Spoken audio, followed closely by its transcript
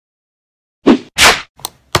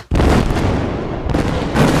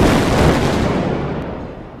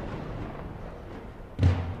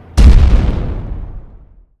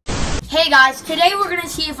Hey guys, today we're gonna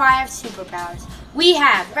see if I have superpowers. We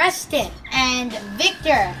have Preston and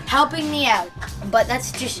Victor helping me out. But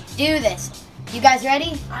let's just do this. You guys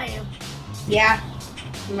ready? I am. Yeah,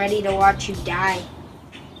 I'm ready to watch you die.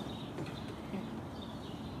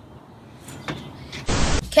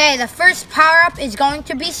 Okay, the first power-up is going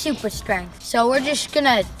to be super strength. So we're just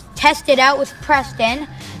gonna test it out with Preston,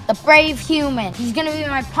 the brave human. He's gonna be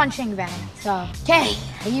my punching bag. So, okay,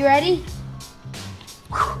 are you ready?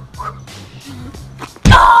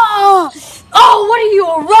 Oh! Oh, what are you,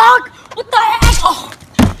 a rock? What the heck? Oh!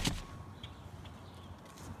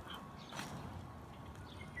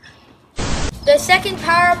 The second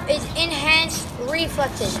power-up is enhanced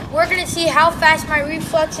reflexes. We're gonna see how fast my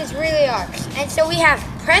reflexes really are. And so we have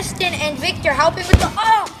Preston and Victor helping with the,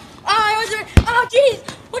 oh, jeez,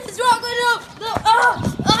 what is wrong with them?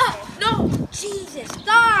 No, Jesus,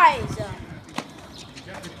 guys.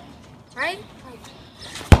 Right?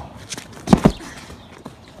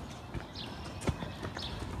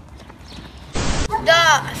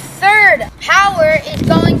 The third power is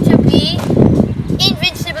going to be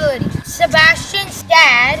invincibility. Sebastian's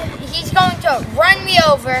dad, he's going to run me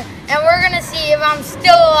over, and we're going to see if I'm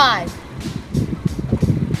still alive.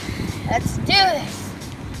 Let's do this.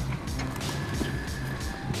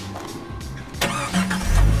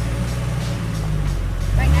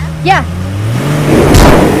 Right now? Yeah.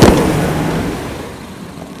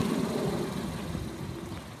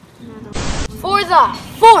 For the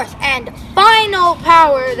fourth and final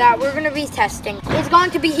power that we're going to be testing is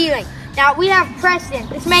going to be healing. Now, we have Preston.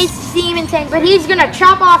 This may seem insane, but he's going to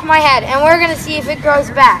chop off my head, and we're going to see if it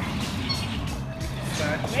grows back.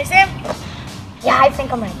 Ready, Sam? Yeah, I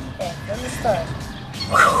think I'm ready. Okay, let me start.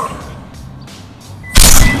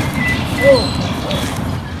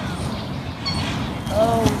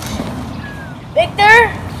 Oh. Victor?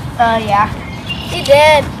 Yeah. He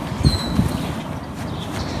did.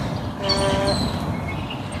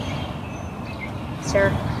 Sir,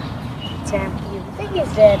 Sam, you think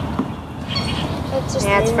he's dead?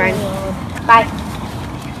 Yeah, it's fine. Bye.